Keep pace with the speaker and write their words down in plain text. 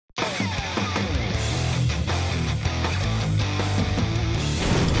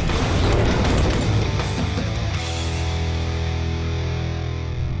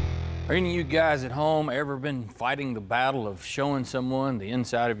Are any of you guys at home ever been fighting the battle of showing someone the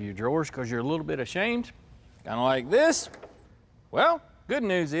inside of your drawers because you're a little bit ashamed? Kind of like this? Well, good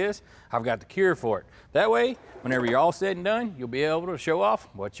news is I've got the cure for it. That way, whenever you're all said and done, you'll be able to show off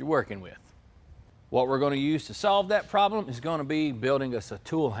what you're working with. What we're going to use to solve that problem is going to be building us a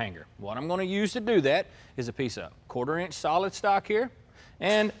tool hanger. What I'm going to use to do that is a piece of 1/4 inch solid stock here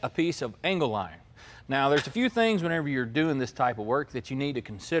and a piece of angle iron. Now, there's a few things whenever you're doing this type of work that you need to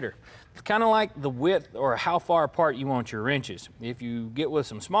consider. It's kind of like the width or how far apart you want your wrenches. If you get with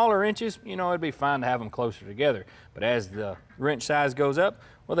some smaller wrenches, you know, it'd be fine to have them closer together. But as the wrench size goes up,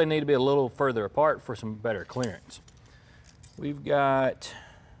 well, they need to be a little further apart for some better clearance. We've got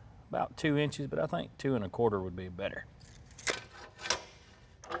about 2 inches, but I think 2 1/4 would be better.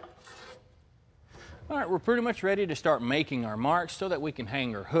 All right, we're pretty much ready to start making our marks so that we can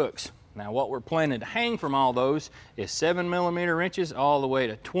hang our hooks. Now, what we're planning to hang from all those is 7mm wrenches all the way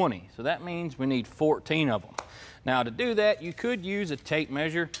to 20. So that means we need 14 of them. Now, to do that, you could use a tape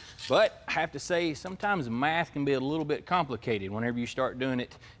measure, but I have to say sometimes math can be a little bit complicated whenever you start doing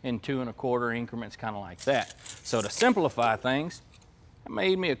it in 2 1/4 increments, kind of like that. So to simplify things, I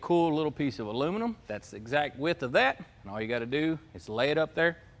made me a cool little piece of aluminum. That's the exact width of that. And all you got to do is lay it up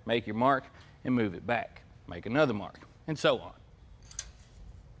there, make your mark, and move it back. Make another mark, and so on.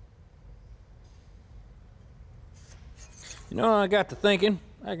 You know, I got to thinking,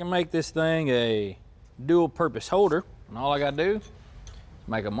 I can make this thing a dual purpose holder. And all I got to do is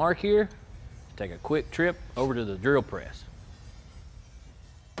make a mark here, take a quick trip over to the drill press.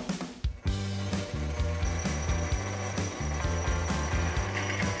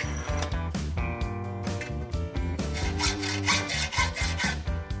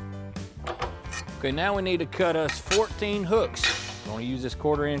 Okay, now we need to cut us 14 hooks. I'm going to use this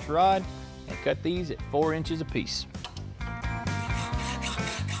 1/4 inch rod and cut these at 4 inches apiece.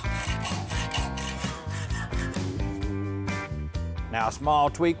 Now a small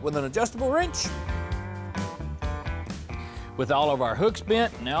tweak with an adjustable wrench. With all of our hooks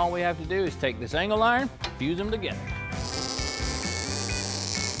bent, now all we have to do is take this angle iron, fuse them together.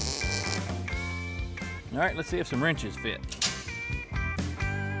 All right, let's see if some wrenches fit.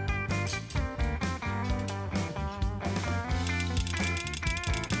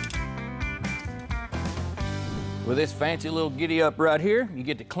 With this fancy little giddy up right here, you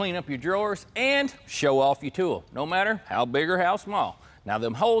get to clean up your drawers and show off your tool, no matter how big or how small. Now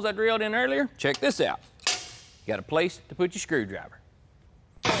them holes I drilled in earlier, check this out. You got a place to put your screwdriver.